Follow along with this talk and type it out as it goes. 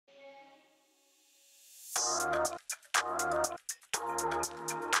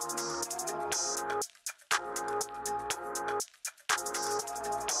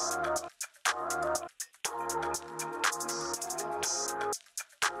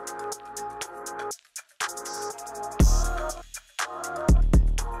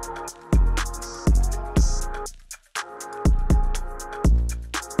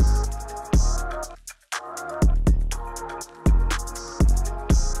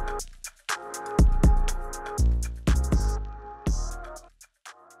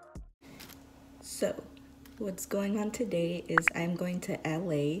So, what's going on today is I'm going to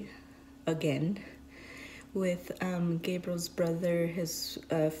LA again with Gabriel's brother, his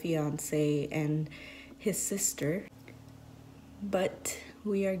fiance, and his sister. But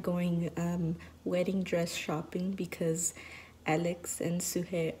we are going wedding dress shopping because Alex and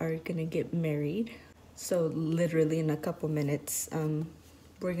Suhe are gonna get married. So literally in a couple minutes,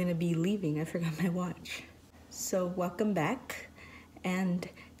 we're gonna be leaving. I forgot my watch. So welcome back. And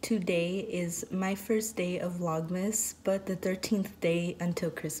today is my first day of Vlogmas, but the 13th day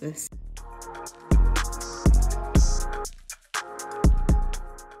until Christmas.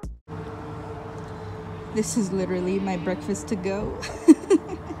 This is literally my breakfast to go.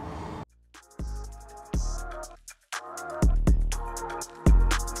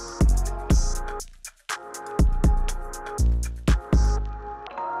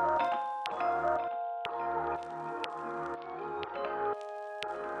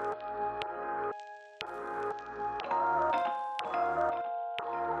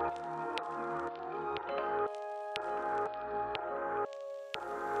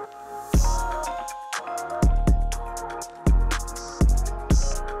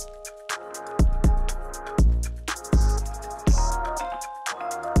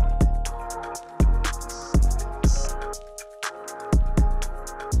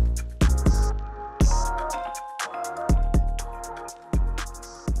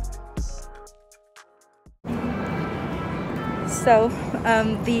 So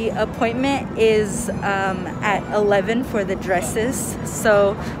the appointment is at 11 for the dresses.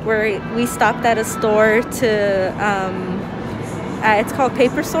 So we stopped at a store to it's called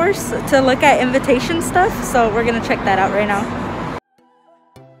Paper Source, to look at invitation stuff. So we're gonna check that out right now.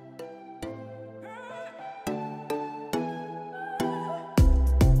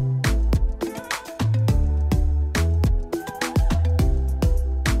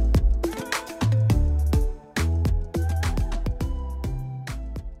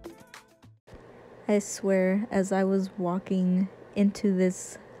 I swear, as I was walking into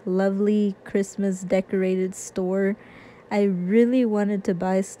this lovely Christmas decorated store, I really wanted to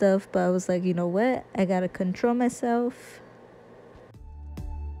buy stuff, but I was like, you know what? I gotta control myself.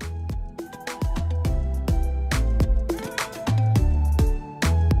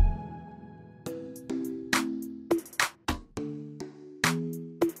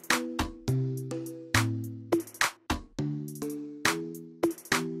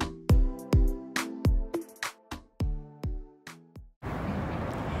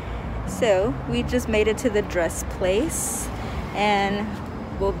 So we just made it to the dress place and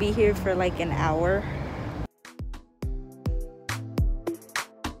we'll be here for like an hour.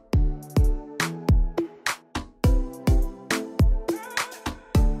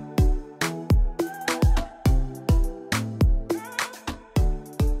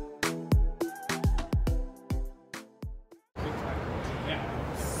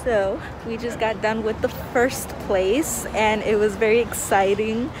 So we just got done with the first place and it was very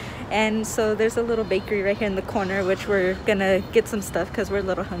exciting. And so there's a little bakery right here in the corner, which we're gonna get some stuff because we're a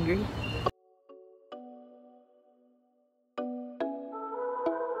little hungry.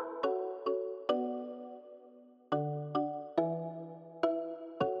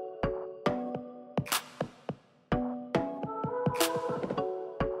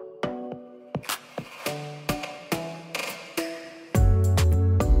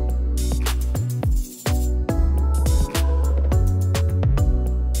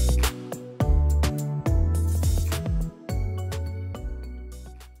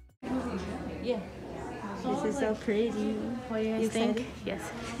 Yeah. This is so pretty. What do you guys think? Yes.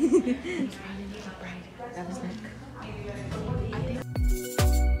 That was Nick.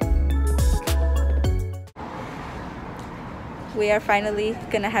 We are finally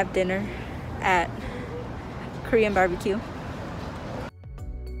gonna have dinner at Korean barbecue.